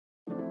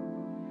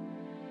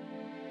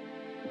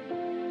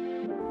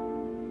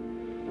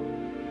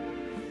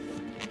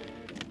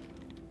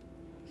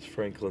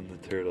Franklin the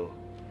turtle,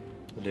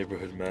 the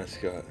neighborhood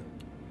mascot.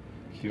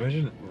 Can you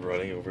imagine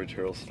running over a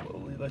turtle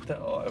slowly like that?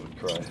 Oh, I would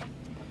cry.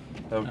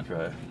 I would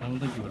cry. I don't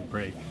think it would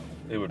break.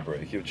 It would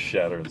break. It would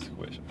shatter and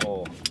squish.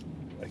 Oh,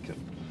 I could.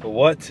 But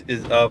what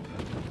is up,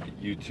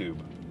 YouTube?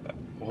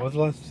 What was the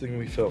last thing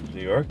we filmed?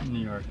 New York?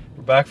 New York.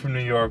 We're back from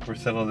New York. We're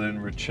settled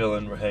in. We're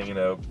chilling. We're hanging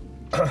out.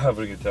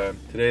 Having a good time.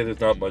 Today there's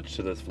not much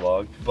to this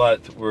vlog, but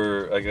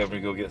I'm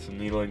gonna go get some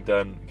needling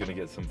done. Gonna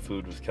get some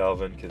food with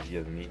Calvin because he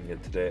hasn't eaten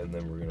yet today, and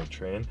then we're gonna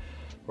train.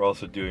 We're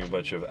also doing a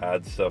bunch of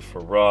ad stuff for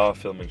Raw,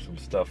 filming some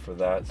stuff for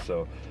that,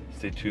 so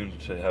stay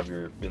tuned to have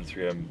your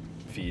Instagram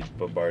feed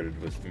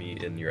bombarded with me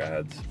in your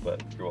ads,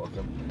 but you're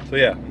welcome. So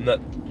yeah, not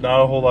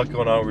a whole lot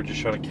going on. We're just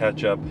trying to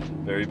catch up.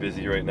 Very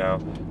busy right now.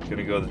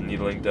 Gonna go the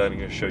needling done. I'm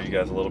gonna show you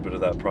guys a little bit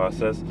of that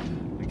process.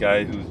 The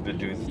guy who's been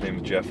doing this, name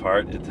is Jeff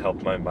Hart. It's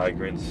helped my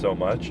migraines so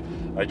much.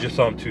 I just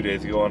saw him 2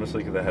 days ago,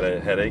 honestly, because I had a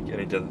headache, and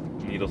he does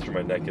needles for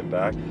my neck and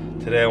back.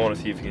 Today I want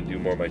to see if he can do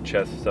more of my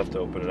chest stuff to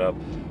open it up.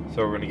 So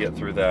we're gonna get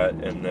through that,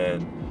 and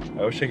then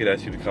I wish I could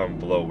ask you to comment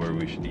below where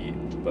we should eat,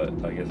 but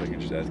I guess I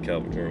could just ask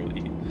Calvin where we'll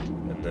eat,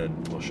 and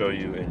then we'll show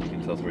you, and you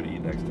can tell us where to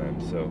eat next time.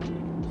 So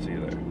see you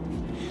there.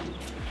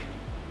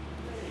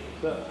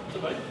 What's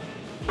up, buddy?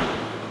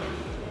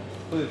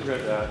 Please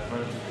grab that.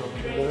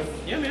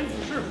 Yeah, man,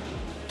 for sure.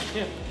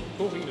 Yeah,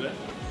 cool, we can do that.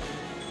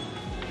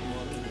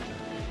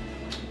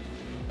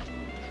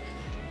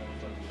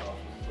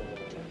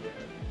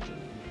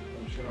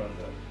 I'm just gonna run to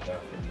the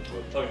bathroom.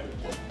 Okay,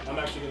 I'm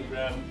actually gonna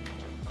grab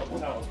a couple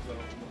towels because I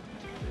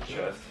don't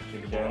Chest.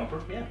 think about upper.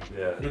 Yeah.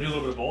 Yeah. We're gonna do a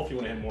little bit of both. You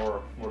want to hit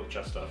more of the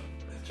chest stuff.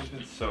 It's just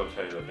been so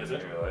tight up in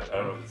here. Like, I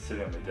don't know if it's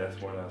sitting on my desk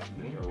more now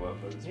or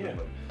what, but it's been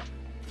like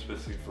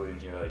specifically in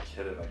here. Like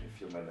hit it, and I can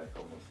feel my neck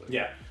almost. Like,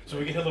 Yeah. So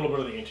we can hit a little bit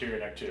of the anterior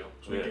neck too.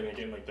 So we Yeah. can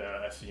get like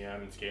the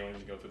SCM and scaling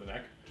to go through the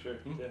neck. Sure.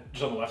 Yeah.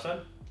 Just on the left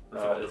side.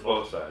 It's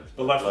both sides.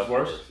 The left is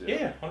worse. Yeah.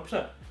 Yeah,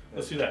 100%.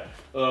 Let's do that.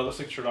 Let's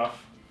take the shirt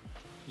off.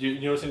 Do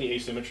you notice any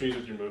asymmetries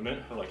with your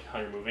movement, or like how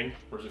you're moving,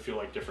 or does it feel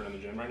like different in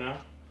the gym right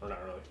now, or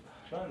not really?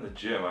 Not in the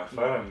gym. I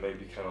find I'm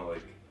maybe kind of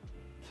like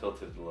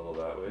tilted a little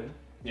that way.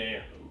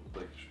 Yeah.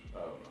 Like I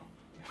don't know.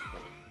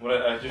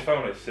 When I just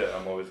find when I sit,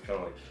 I'm always kind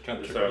of like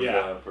this arm's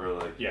up, or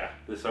like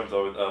this arm's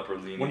always up or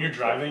leaning. When you're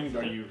driving,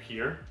 are you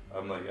here?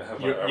 I'm like I have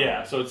my arm.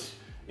 Yeah. So it's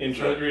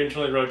you're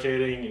internally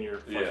rotating and you're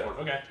forward.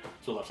 Okay.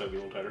 So left side will be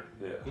a little tighter.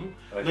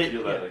 Yeah. I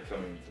feel that like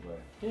coming into my.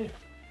 Yeah.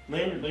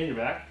 Lay on your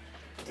back,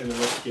 and then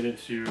let's get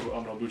into.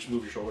 I'll just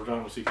move your shoulders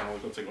down. We'll see kind of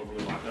like looks like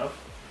overly locked up,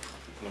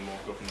 and then we'll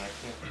go from there.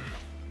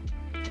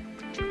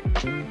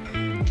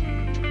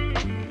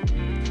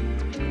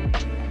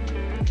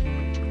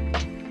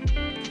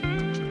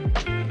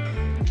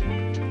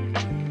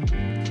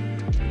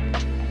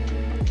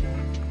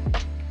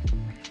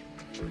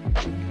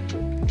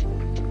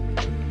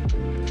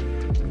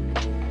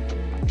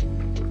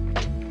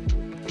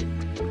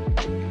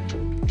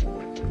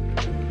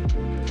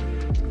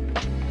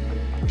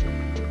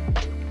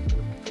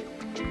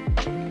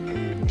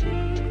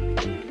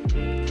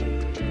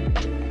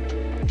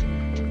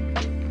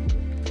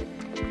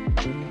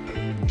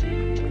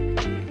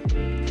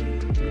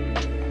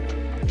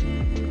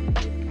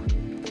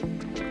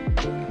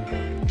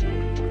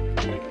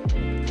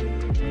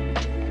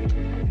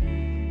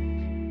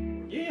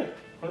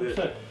 Yeah.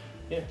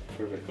 Yeah.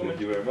 Perfect. Cool, Thank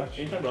you very much.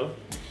 Anytime, brother.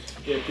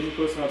 Yeah, keep me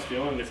posted on how it's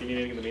feeling, and if you need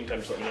anything in the meantime,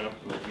 just let me know.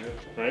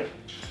 Alright?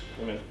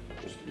 Come in.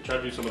 Just try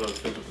to do some of those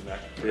things with the neck.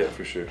 Yeah,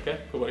 for sure. Okay,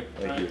 cool, buddy.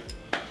 Thank you.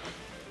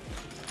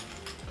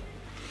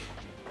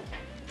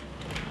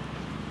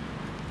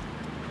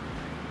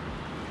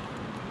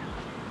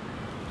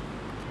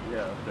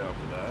 Yeah, I'm down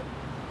for that.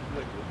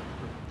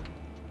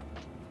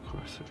 Of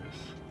course it is.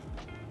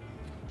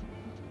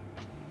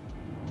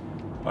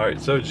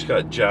 Alright, so I just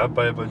got jabbed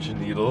by a bunch of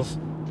needles,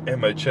 and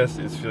my chest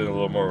is feeling a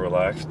little more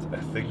relaxed. I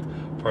think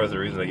part of the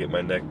reason I get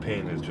my neck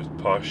pain is just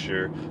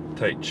posture,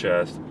 tight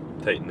chest,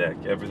 tight neck,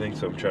 everything.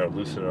 So I'm trying to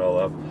loosen it all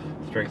up,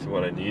 strengthen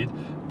what I need.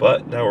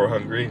 But now we're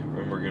hungry,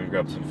 and we're gonna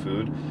grab some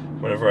food.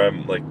 Whenever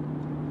I'm like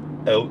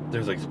out,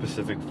 there's like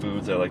specific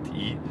foods I like to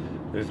eat.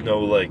 There's no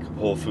like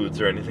Whole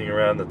Foods or anything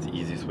around. That's the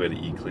easiest way to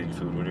eat clean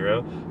food when you're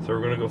out. So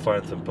we're gonna go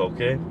find some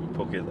poke.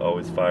 Poke is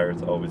always fire,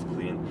 it's always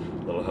clean,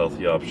 a little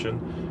healthy option.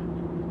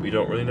 We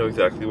don't really know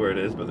exactly where it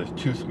is, but there's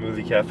 2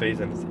 smoothie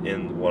cafes and it's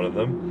in one of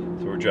them.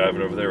 So we're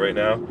driving over there right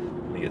now.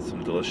 I'm gonna get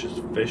some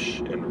delicious fish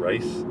and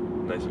rice,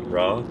 nice and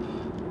raw,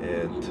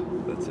 and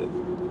that's it.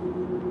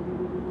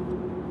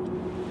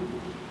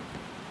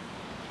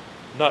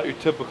 Not your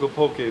typical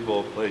poke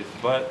bowl place,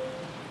 but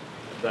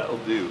that'll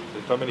do.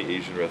 There's not many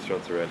Asian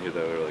restaurants around here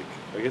that are like,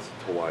 I guess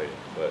it's Hawaiian,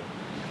 but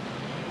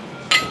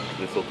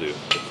this'll do.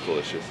 It's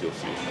delicious, you'll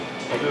see.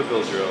 I'll do a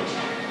build your own.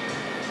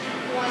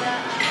 You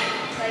wanna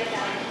write it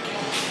down?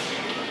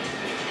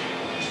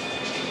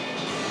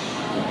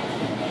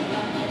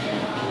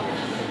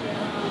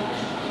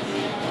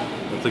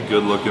 That's a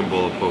good looking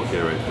bowl of poke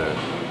right there.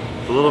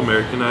 It's a little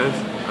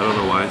Americanized. I don't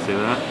know why I say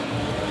that,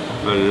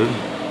 but it is.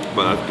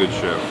 But that's good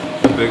shit.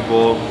 Big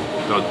bowl,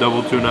 got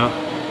double tuna,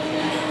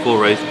 full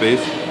rice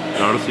base,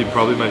 and honestly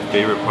probably my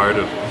favorite part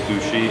of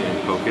sushi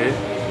and poke,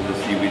 the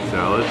seaweed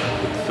salad.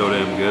 It's so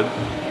damn good.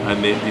 I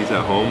made these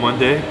at home one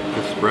day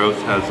because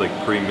Sprouts has like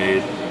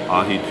pre-made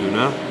ahi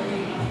tuna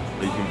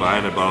that you can buy,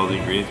 and I bought all the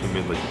ingredients. We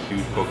made like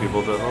huge poke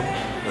bowls at home,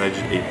 and I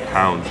just ate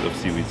pounds of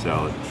seaweed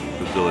salad.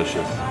 It was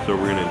delicious. So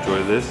we're gonna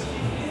enjoy this,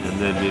 and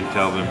then me and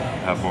Calvin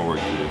have more work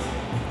to do.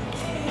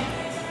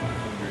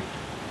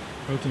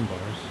 Protein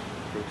bars.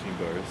 Protein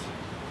bars.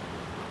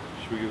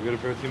 Should we go get a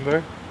protein bar?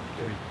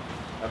 Okay.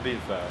 I'm being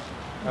fat.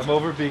 I'm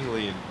over being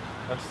lean.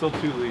 I'm still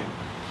too lean.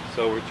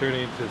 So we're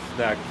turning into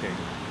Snack King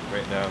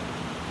right now.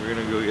 We're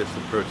gonna go get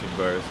some protein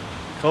bars.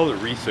 Call it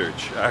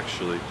research,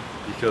 actually,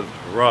 because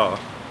Raw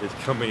is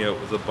coming out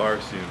with a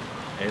bar soon,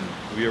 and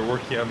we are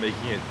working on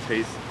making it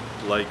taste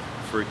like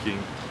freaking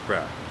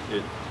crap.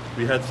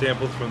 We had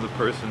samples from the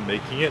person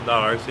making it,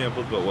 not our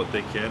samples, but what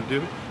they can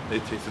do. They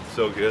tasted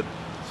so good.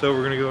 So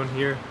we're gonna go in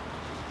here,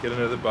 get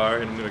another bar,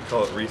 and I'm gonna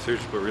call it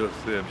research, but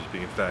realistically I'm just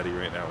being fatty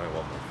right now and I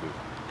want more food.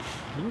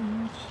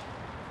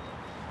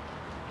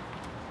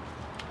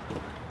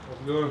 How's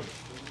it going?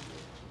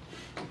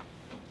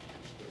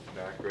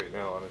 Snack right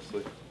now,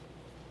 honestly.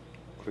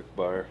 Quick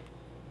bar.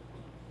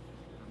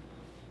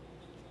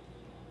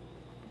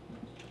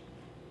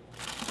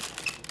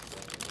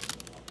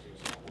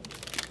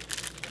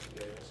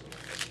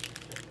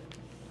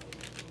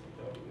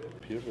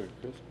 Peanut butter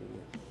crisp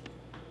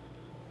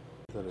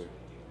or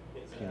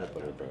peanut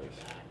butter bars.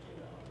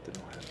 They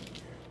don't have them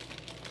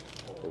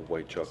here. Or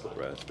white chocolate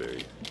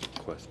raspberry.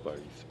 Quest bar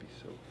used to be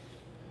so.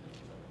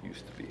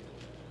 Used to be.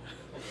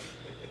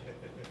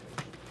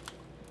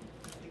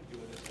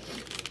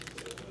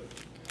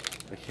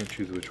 I can't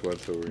choose which one,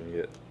 so we're gonna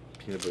get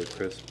peanut butter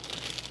crisp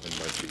and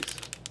munchies.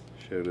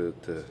 Shout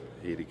out to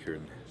Katie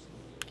Kern.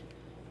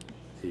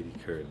 Katie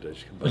Kern, did I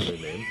just combine their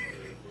names?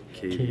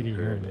 Katie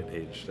Kern and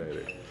Hayden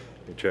Schneider.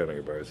 You're trying on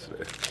your bars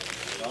today.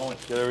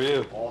 Good, how are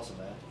you? Awesome,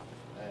 man.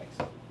 Thanks.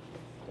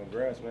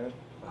 Congrats, man.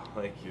 Oh,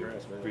 thank you.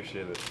 Congrats, man.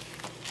 Appreciate it.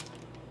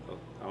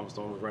 I almost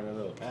thought I was running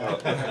up.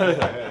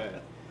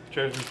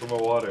 Charge me for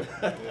my water.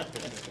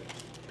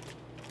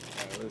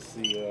 Let's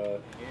see.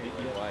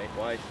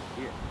 Why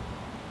here?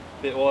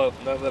 Yeah, well,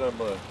 now that I'm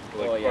like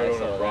Oh, yeah, part I owner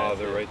saw of Raw, that,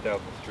 they're too. right down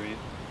the street.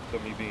 So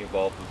me being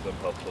involved with them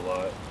helps a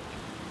lot.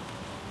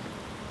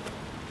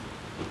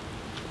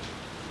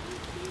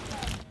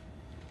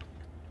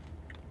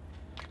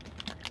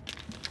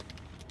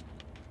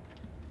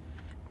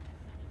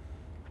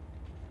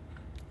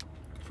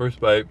 First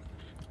bite,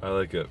 I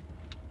like it.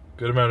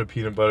 Good amount of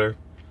peanut butter.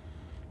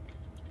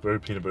 Very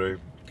peanut buttery.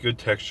 Good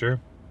texture.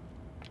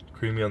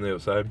 Creamy on the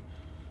outside.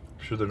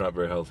 I'm sure they're not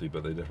very healthy,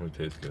 but they definitely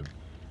taste good.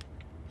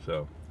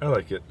 So, I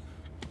like it.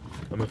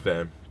 I'm a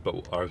fan,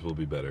 but ours will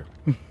be better.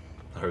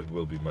 Ours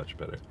will be much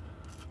better.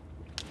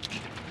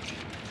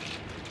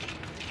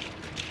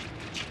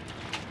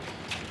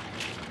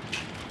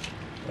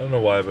 I don't know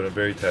why, but I'm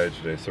very tired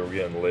today, so we're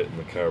getting lit in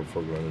the car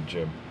before going to the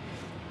gym.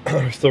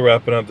 We're still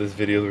wrapping up this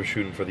video we're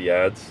shooting for the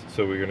ads,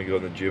 so we're gonna go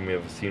in the gym. We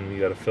have a scene we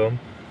gotta film,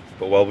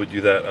 but while we do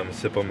that, I'm gonna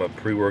sip on my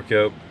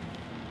pre-workout,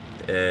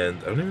 and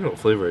I don't even know what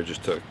flavor I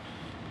just took.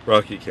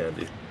 Rocky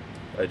candy.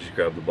 I just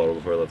grabbed the bottle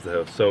before I left the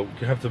house. So we're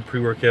gonna have some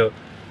pre-workout,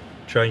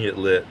 try and get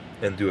lit,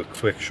 and do a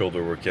quick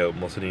shoulder workout.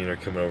 Melissa and Ian are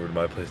coming over to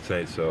my place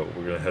tonight, so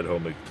we're gonna head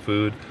home, make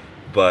food,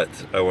 but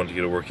I wanted to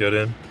get a workout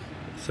in,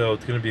 so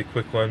it's gonna be a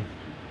quick one,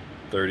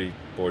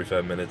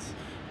 30-45 minutes,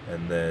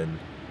 and then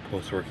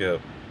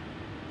post-workout.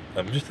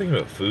 I'm just thinking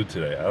about food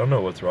today. I don't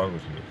know what's wrong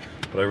with me,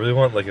 but I really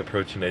want like a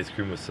protein ice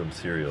cream with some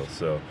cereal,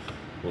 so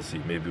we'll see.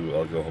 Maybe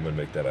I'll go home and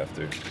make that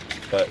after,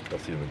 but I'll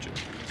see you in the gym.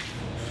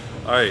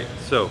 Alright,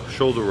 so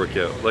shoulder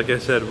workout. Like I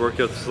said,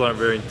 workouts still aren't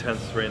very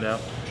intense right now.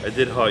 I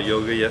did hot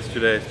yoga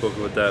yesterday. I spoke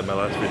about that in my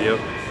last video,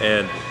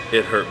 and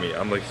it hurt me.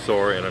 I'm like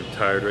sore and I'm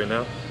tired right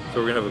now.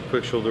 So we're gonna have a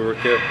quick shoulder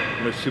workout.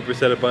 I'm gonna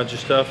superset a bunch of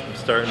stuff. I'm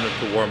starting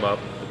to warm up.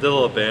 I did a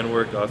little band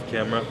work off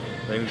camera.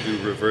 I'm gonna do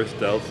reverse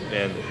delts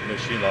and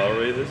machine auto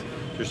raises,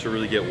 just to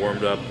really get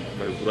warmed up.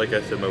 Like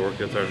I said, my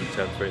workouts aren't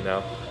intense right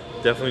now.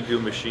 Definitely do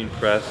a machine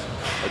press,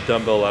 a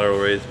dumbbell lateral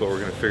raise, but we're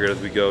gonna figure it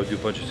as we go. Do a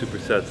bunch of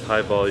supersets,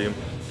 high volume,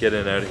 get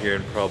in and out of here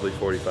in probably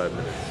 45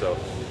 minutes. So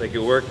make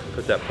it work,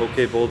 put that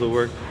poke bowl to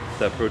work, put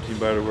that protein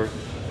bar to work,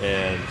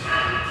 and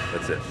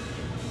that's it.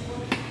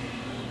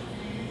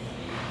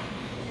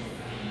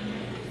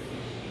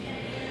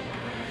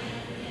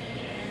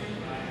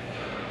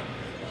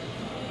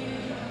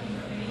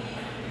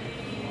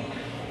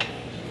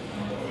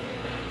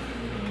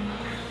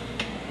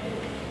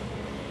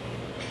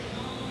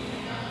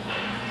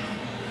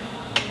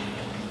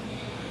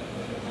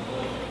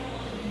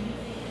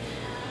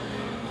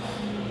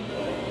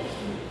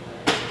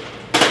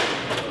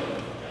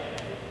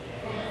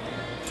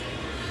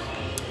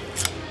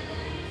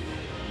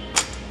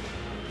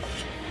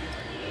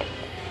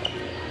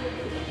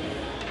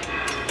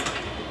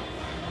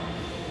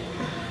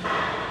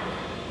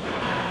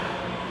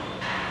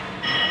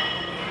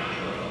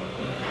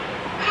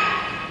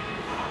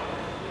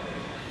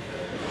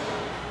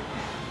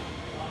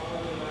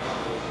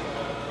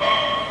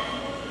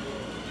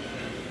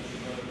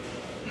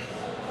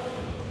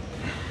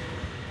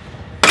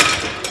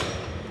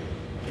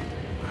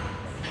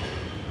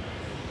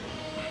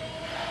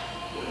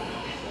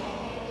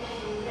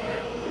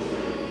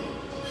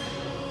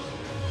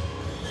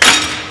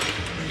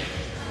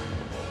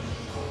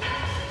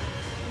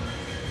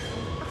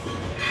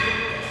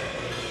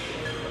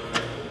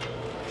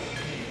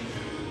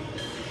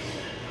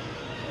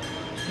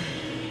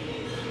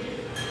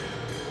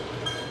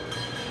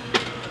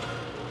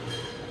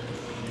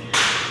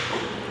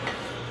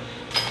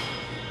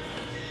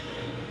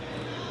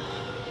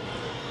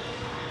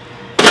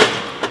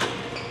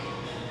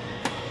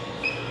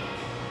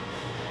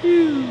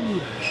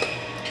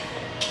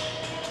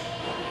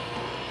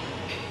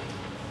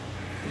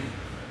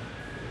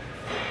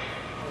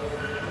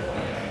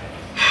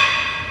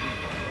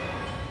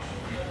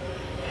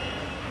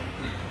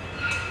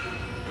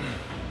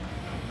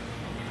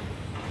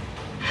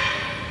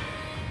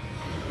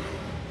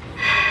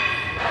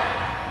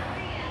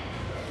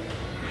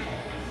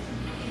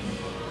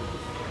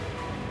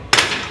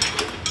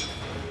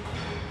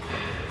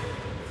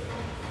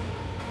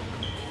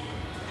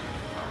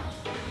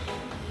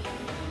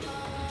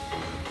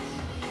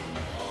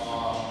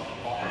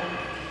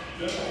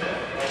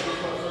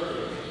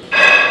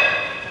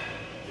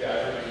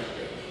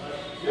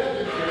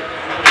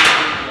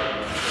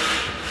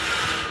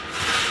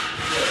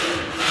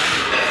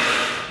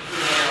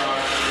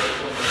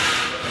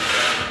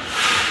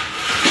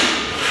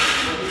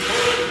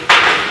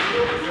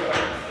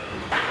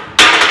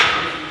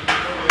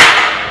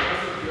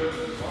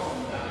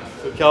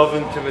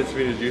 Calvin convinced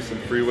me to do some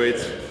free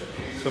weights.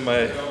 So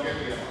my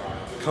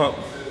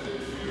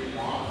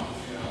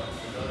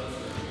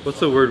what's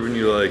the word when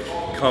you like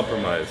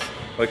compromise?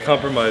 My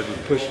compromise is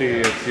pushing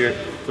against here,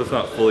 so it's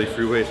not fully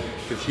free weights,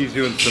 because he's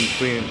doing some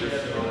cleans.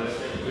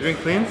 You're doing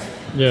cleans?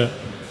 Yeah.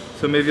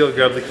 So maybe I'll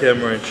grab the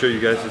camera and show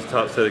you guys his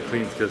top set of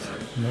cleans, because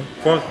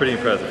form's pretty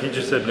impressive. He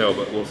just said no,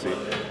 but we'll see.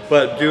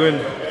 But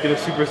gonna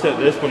superset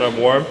this when I'm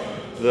warm,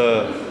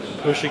 the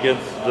push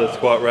against the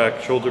squat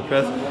rack shoulder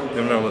press,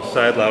 and on the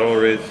side lateral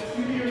raise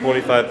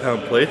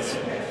 25-pound plates.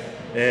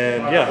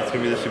 And yeah, it's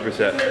gonna be the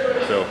superset.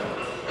 So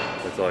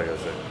that's all I gotta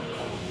say.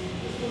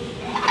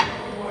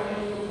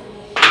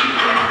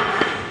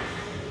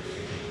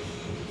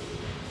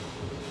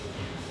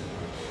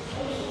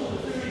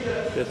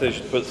 Guess I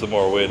should put some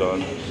more weight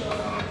on.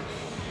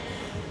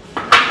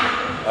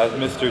 As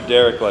Mr.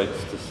 Derek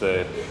likes to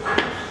say,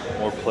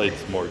 more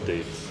plates, more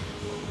dates.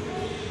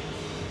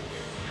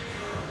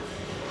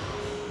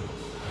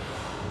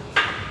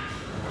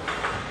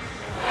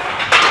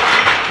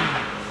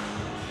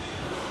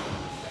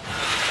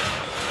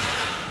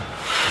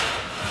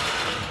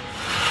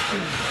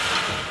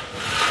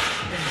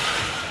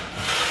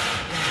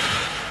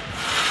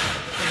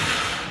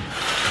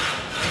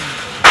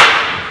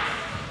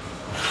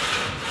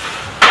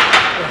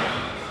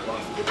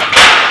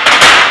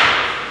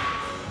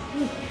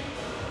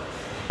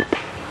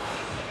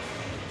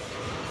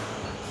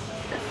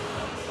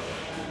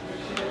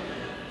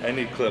 I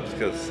need clips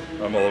because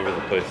I'm all over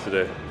the place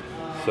today.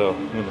 So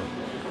I'm gonna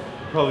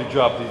probably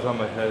drop these on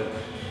my head.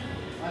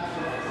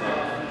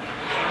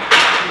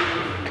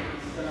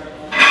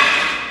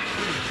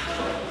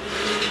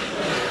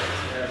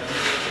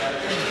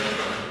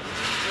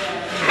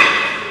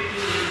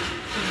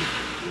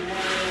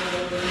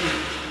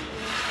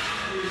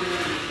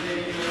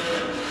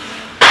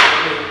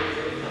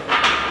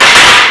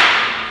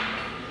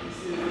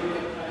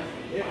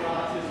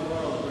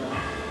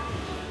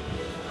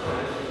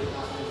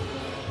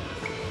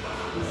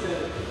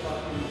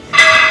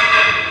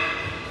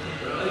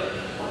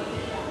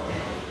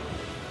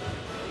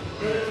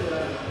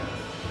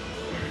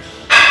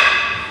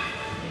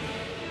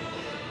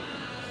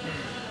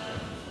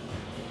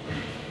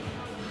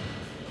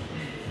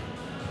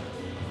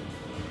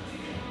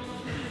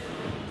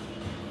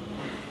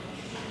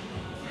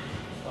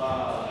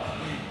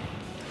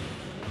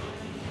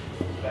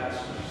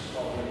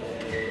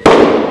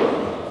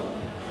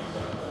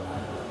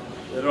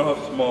 They don't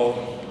have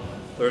small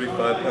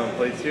 35-pound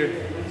plates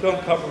here, so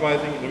I'm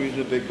compromising and I'm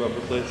using big bumper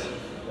plates.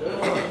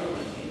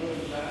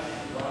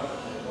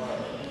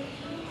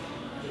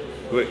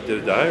 Wait, did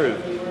it die or?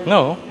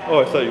 No.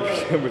 Oh, I thought you were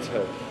saying we're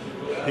tired.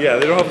 Yeah,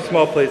 they don't have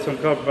small plates, so I'm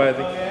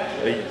compromising.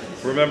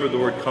 Remember the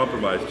word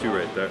compromise too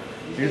right there.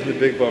 Using the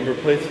big bumper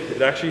plates,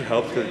 it actually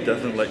helps because it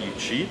doesn't let you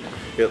cheat.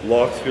 It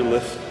locks your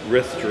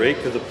wrist straight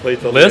because the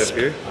plate's all the way up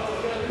here.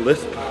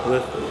 Lisp.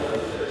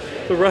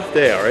 It's a rough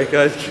day, alright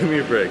guys? Give me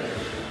a break.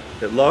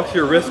 It locks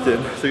your wrist in,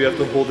 so you have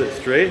to hold it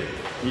straight.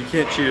 You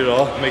can't cheat at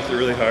all, it makes it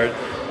really hard.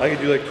 I could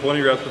do like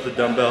 20 reps with the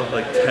dumbbell,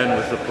 like 10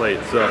 with the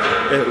plate. So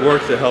it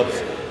works, it helps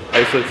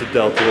isolate the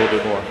delta a little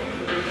bit more.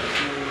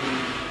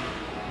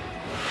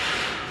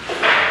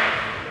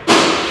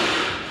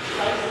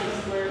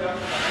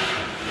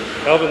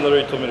 Calvin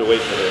literally told me to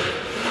wait for it.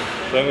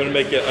 So I'm gonna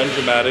make it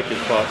undramatic as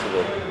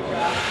possible.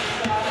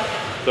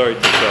 Sorry,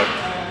 TikTok.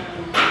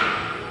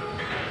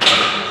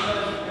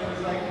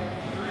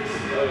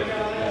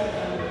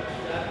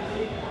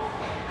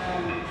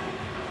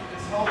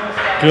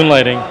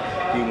 Moonlighting.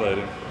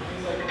 Moonlighting.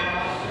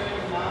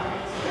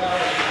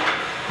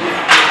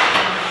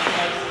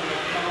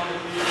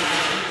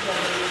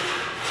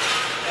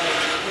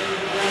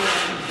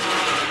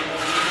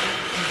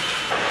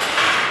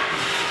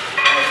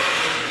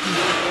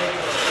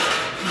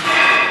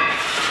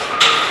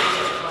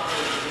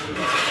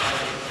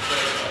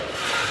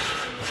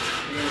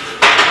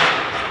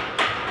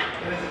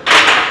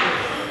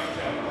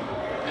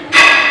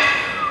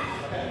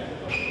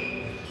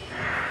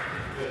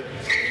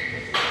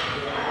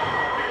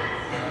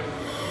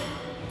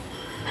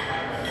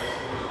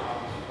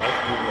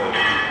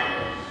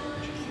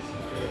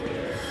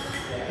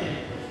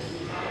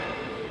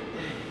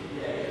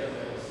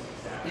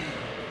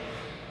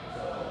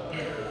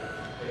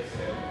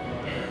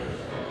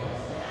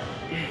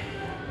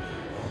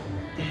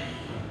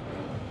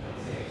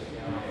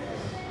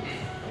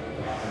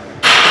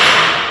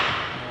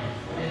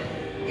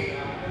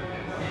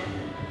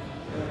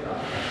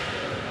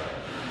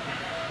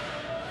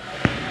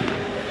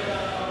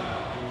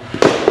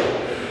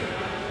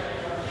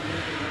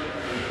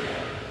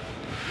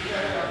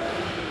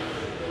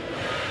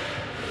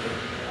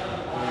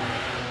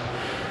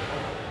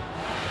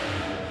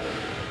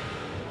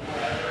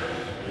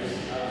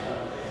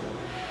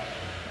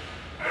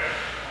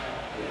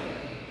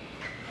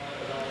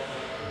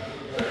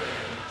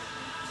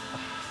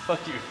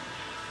 Fuck you.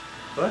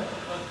 What?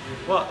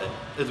 Well,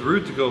 it's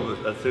rude to go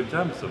at the same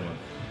time as someone.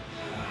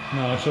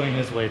 No, I'm showing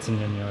his weights and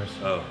then yours.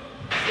 Oh.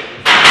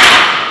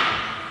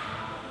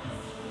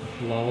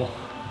 Lol.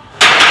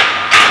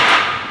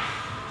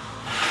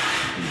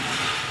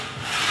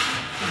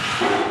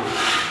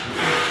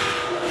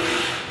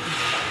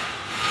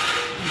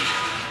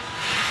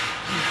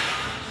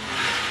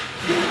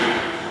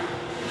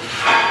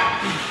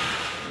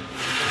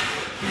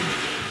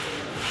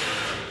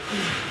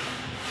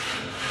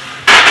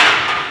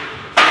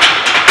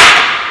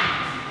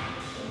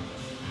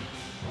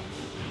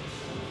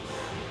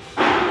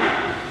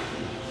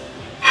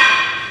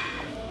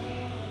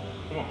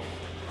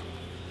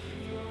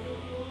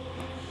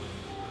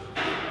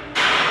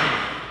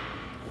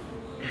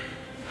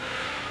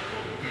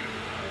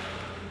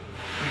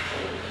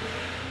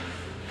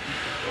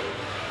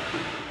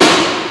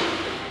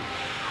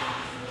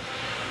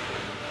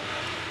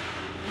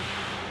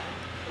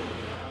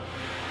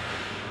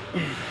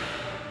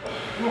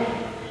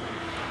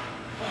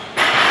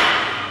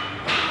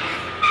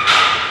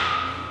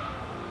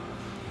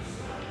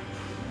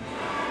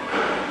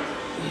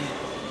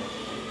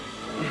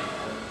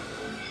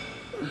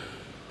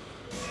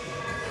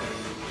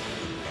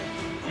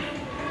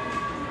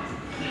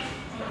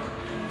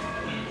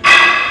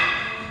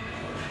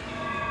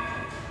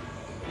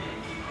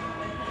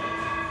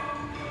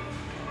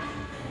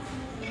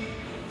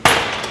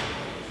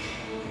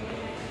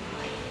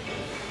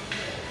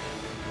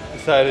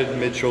 Decided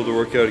mid-shoulder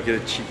workout to get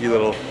a cheeky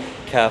little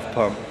calf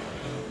pump.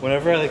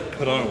 Whenever I like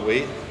put on a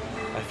weight,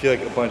 I feel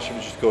like a bunch of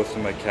it just goes to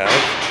my calves,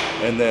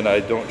 and then I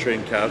don't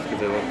train calves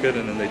because they look good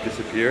and then they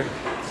disappear.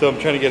 So I'm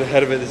trying to get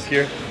ahead of it this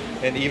year,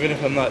 and even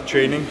if I'm not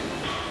training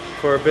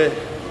for a bit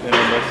and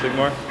I'm resting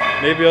more,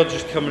 maybe I'll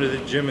just come into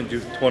the gym and do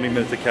 20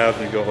 minutes of calves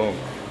and go home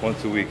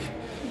once a week.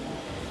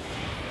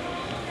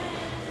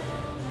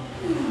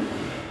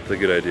 It's a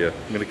good idea.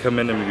 I'm gonna come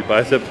in and do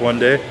biceps one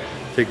day,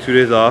 take 2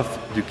 days off,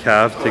 do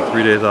calves, take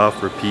 3 days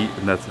off, repeat,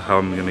 and that's how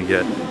I'm gonna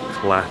get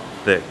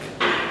classic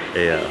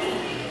AF.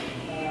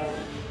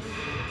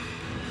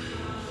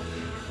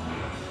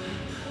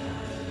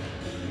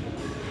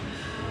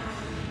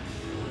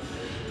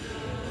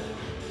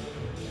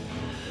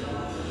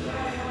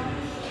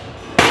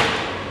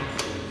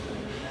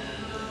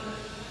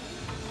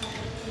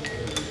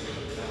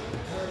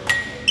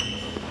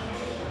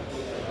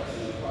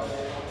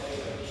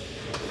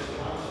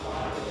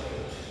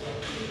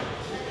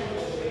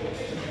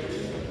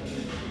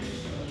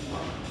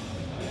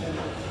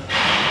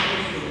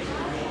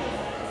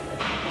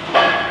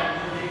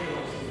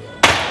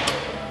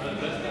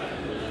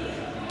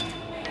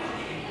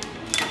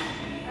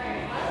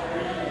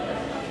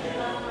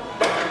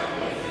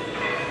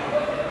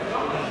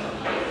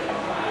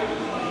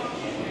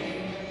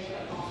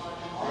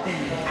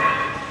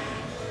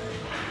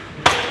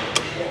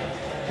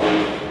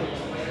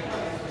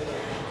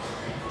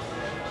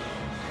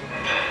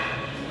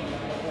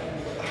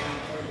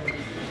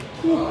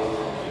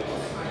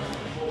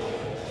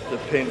 The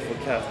painful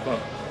calf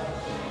pump.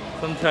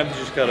 Sometimes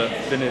you just gotta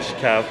finish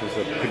calf with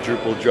a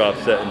quadruple drop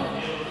set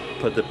and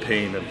put the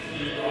pain of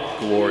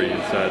glory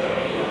inside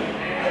them.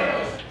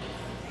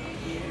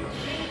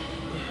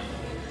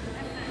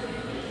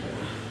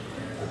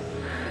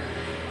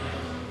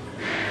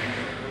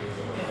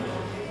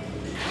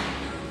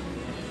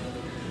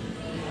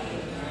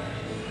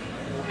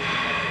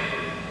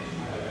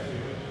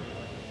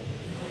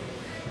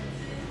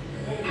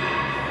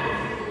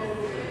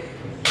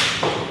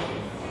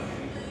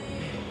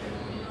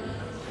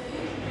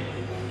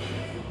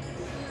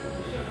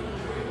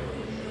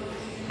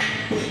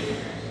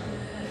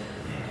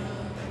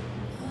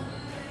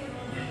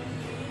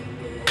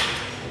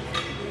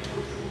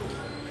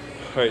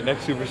 All right,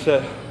 next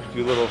superset,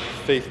 do little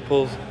face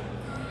pulls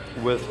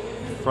with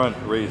front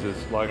raises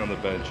lying on the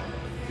bench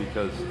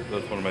because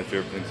that's one of my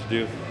favorite things to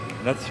do.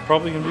 And that's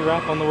probably gonna be a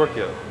wrap on the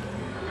workout.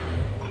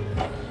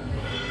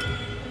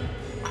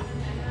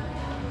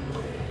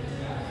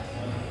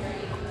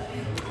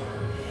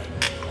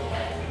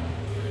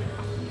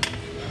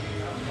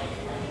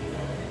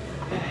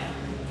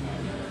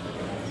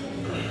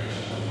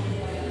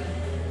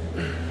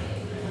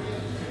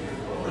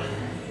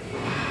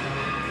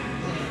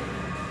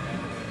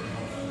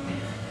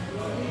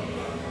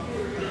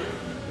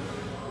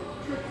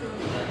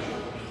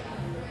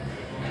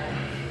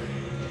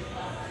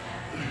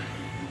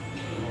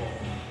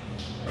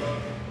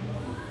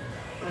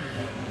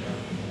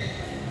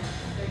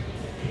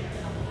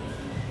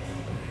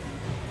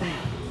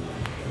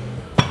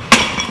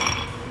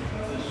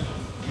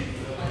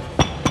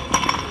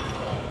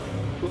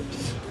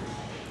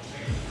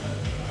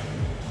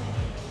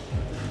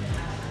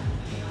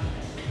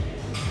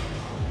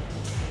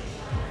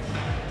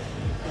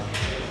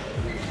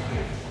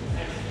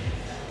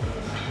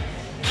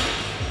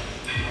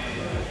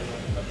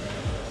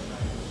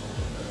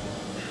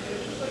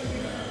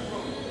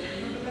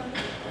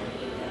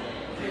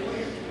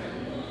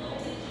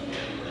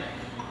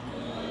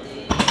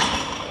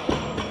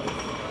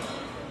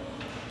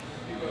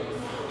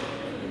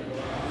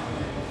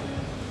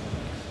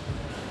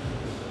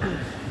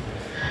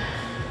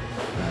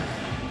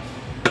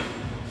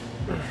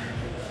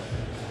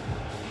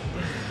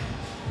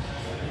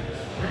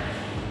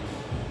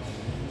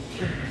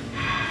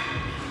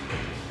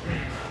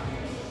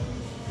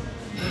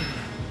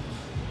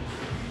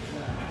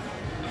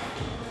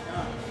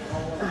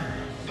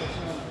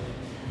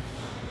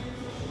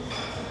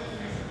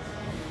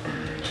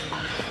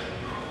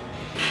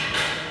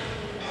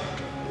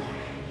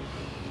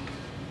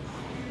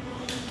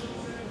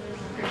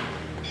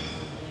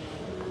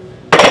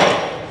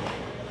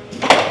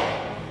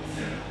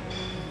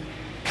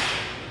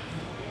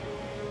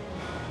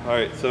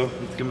 Alright, so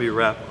it's gonna be a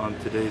wrap on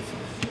today's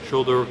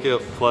shoulder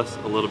workout plus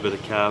a little bit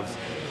of calves.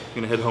 I'm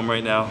gonna head home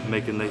right now,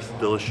 make a nice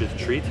delicious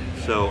treat.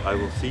 So I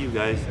will see you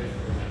guys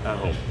at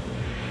home.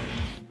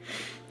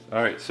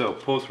 Alright, so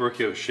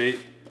post-workout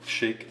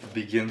shake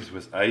begins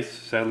with ice.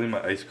 Sadly,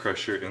 my ice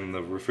crusher in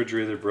the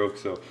refrigerator broke,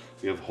 so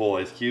we have whole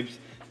ice cubes.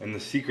 And the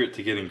secret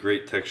to getting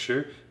great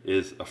texture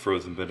is a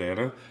frozen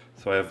banana.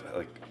 So I have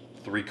like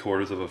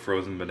 3/4 of a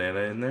frozen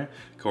banana in there.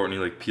 Courtney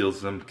like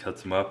peels them,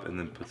 cuts them up, and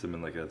then puts them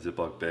in like a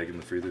Ziploc bag in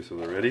the freezer so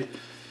they're ready.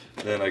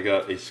 Then I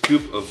got a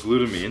scoop of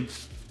glutamine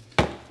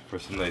for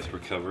some nice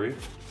recovery.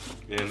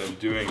 And I'm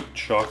doing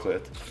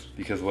chocolate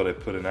because what I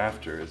put in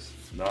after is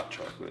not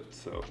chocolate.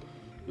 So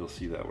you'll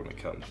see that when it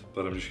comes.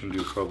 But I'm just gonna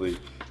do probably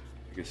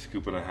like a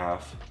scoop and a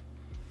half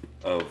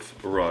of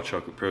raw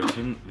chocolate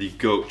protein. The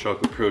goat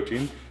chocolate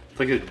protein. It's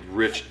like a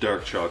rich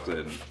dark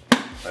chocolate, and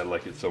I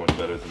like it so much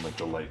better than like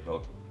the light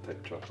milk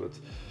type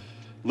chocolates.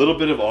 A little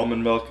bit of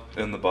almond milk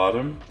in the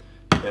bottom,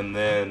 and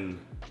then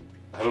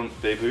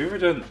babe, have you ever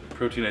done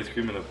protein ice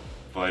cream in a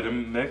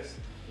Vitamix?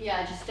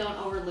 Yeah, just don't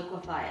over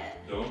liquefy it.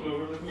 Don't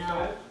over liquefy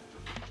No. it?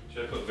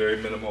 Should I put very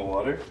minimal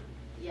water?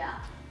 Yeah.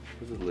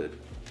 Where's the lid?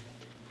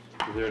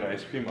 Is there an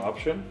ice cream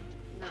option?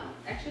 No.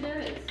 Actually, there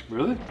is.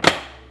 Really?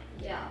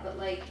 Yeah, but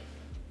like.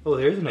 Oh,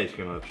 there's an ice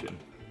cream option.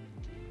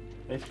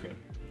 Ice cream.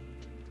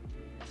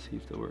 Let's see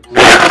if that works.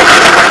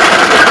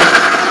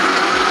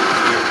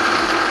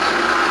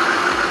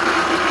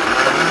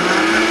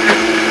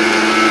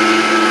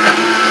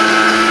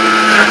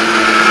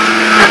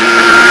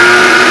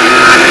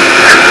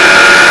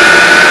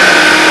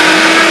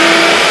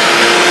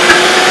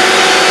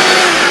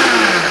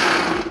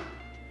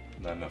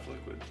 Not enough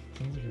liquid.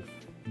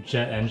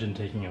 Jet engine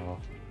taking off.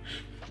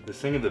 This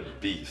thing is a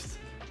beast.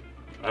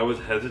 I was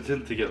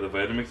hesitant to get the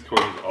Vitamix.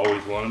 Courtney's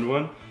always wanted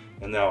one,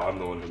 and now I'm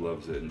the one who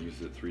loves it and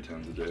uses it 3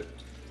 times a day.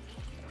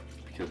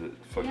 Because it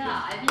fucking...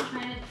 Yeah, I've been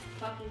trying to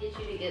fucking get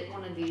you to get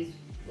one of these.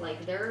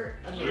 Like, they're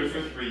amazing. They're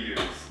for 3 years.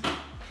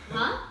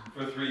 Huh?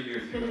 For 3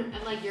 years.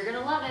 I'm like, you're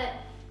gonna love it.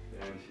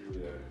 And here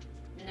we are.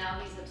 And now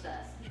he's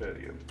obsessed. Try it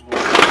again.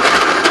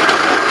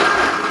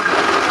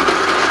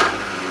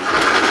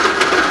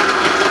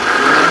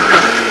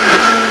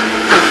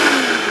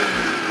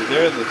 Is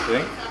there the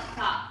thing? It's up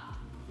top.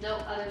 No,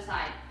 other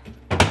side.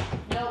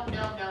 No,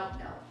 no, no,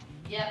 no.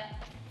 Yep.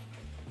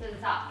 To the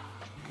top.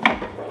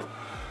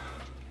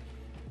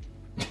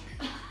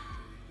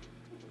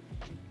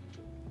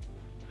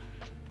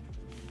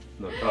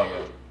 No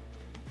comment.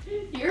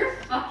 You're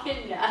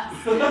fucking nuts.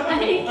 I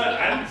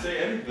didn't say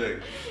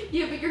anything.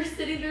 Yeah, but you're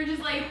sitting there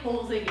just like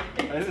holding it.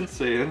 I didn't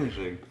say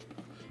anything.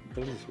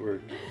 How does this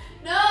work?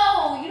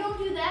 No, you don't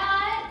do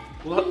that.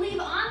 What? You leave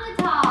on the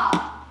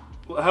top.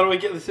 Well, how do I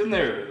get this in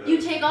there? You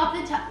take off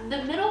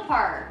the middle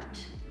part.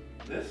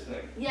 This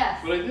thing? Yes.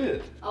 That's what I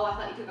did. Oh, I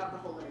thought you took off the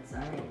whole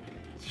inside.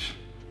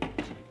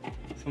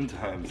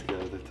 Sometimes,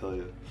 guys, I tell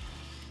you.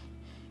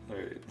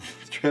 Alright,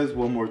 let's try this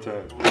one more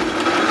time.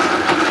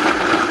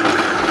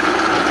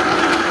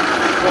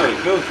 Oh,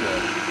 it goes now.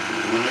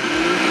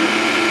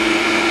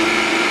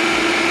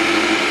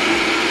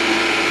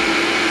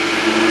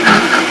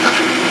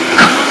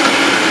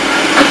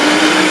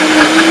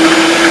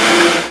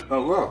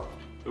 Oh, wow.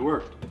 It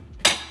worked.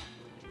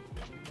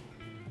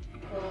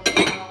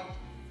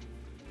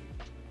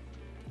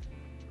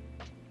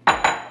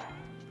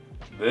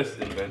 This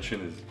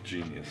invention is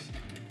genius.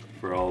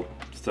 For all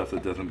stuff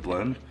that doesn't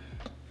blend.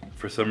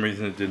 For some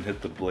reason it didn't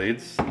hit the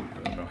blades. I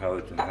don't know how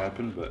that didn't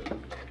happen, but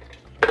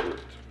it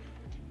worked.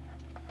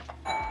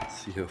 Let's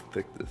see how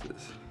thick this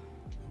is.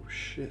 Oh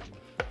shit.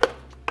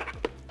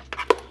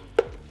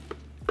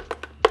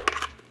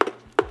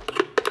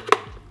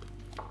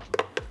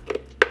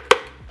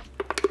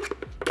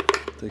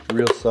 It's like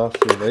real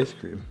soft serve ice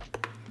cream.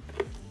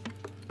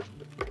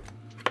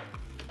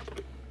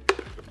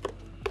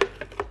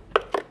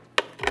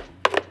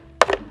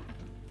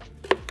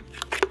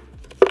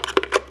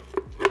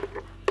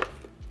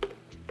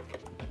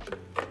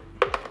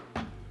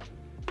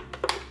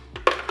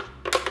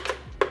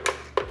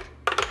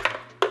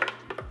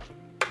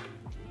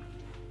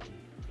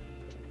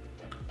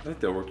 I think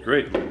that worked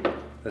great.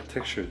 That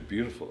texture is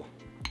beautiful.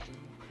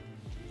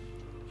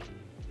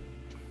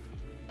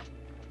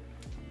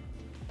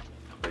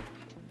 Like,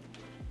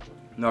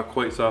 not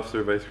quite soft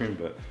serve ice cream,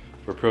 but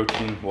for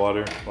protein,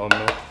 water,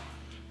 almond milk,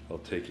 I'll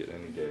take it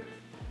any day.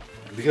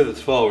 Because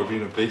it's fall, we're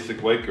being a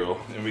basic white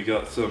girl, and we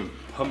got some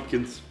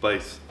pumpkin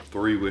spice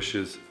 3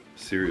 Wishes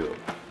cereal.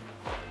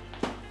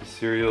 The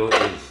cereal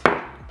is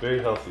very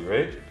healthy,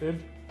 right,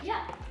 babe?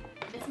 Yeah.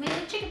 It's made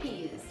with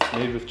chickpeas.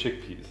 Made with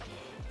chickpeas.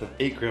 It has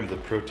 8 grams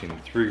of protein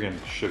and 3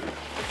 grams of sugar. This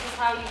is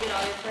how you get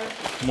all your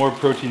protein. More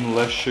protein,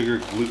 less sugar,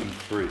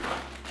 gluten-free.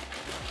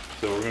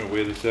 So we're gonna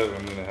weigh this out and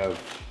I'm gonna have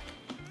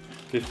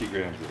 50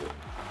 grams of it.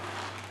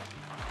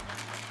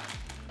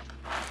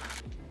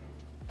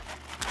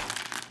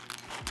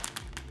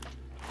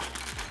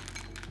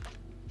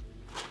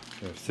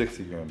 I have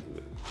 60 grams of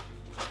it.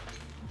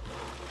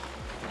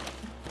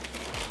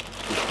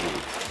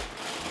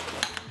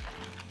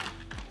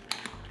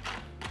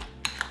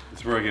 This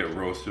is where I I get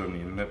roasted on the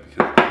internet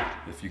because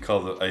if you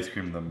call the ice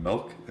cream the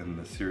milk and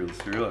the cereal,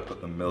 I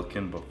put the milk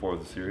in before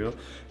the cereal.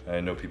 And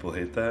I know people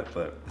hate that,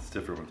 but it's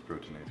different with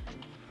protein ice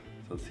cream.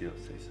 So let's see how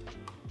it tastes.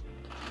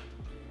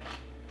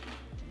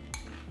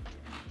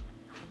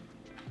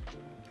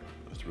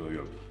 It's really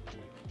good.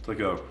 It's like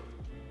a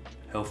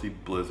healthy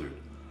blizzard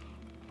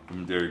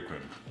from Dairy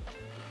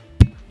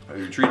Queen.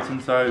 Your treats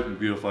inside and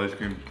beautiful ice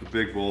cream, a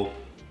big bowl,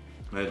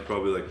 and it's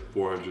probably like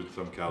 400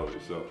 some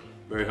calories. So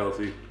very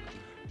healthy,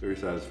 very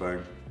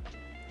satisfying,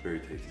 very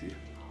tasty.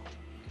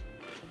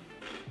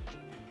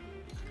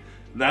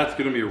 And that's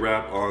gonna be a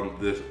wrap on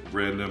this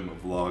random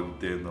vlog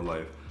day in the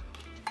life.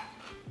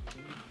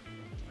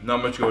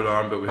 Not much going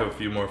on, but we have a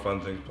few more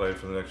fun things planned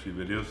for the next few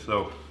videos,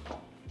 so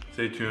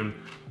stay tuned.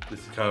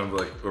 This is kind of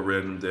like a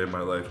random day in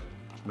my life.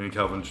 Me and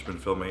Calvin just been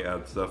filming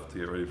ad stuff to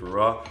get ready for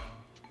Raw.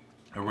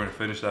 And we're gonna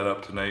finish that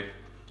up tonight.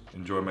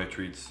 Enjoy my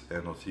treats,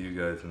 and I'll see you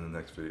guys in the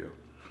next video.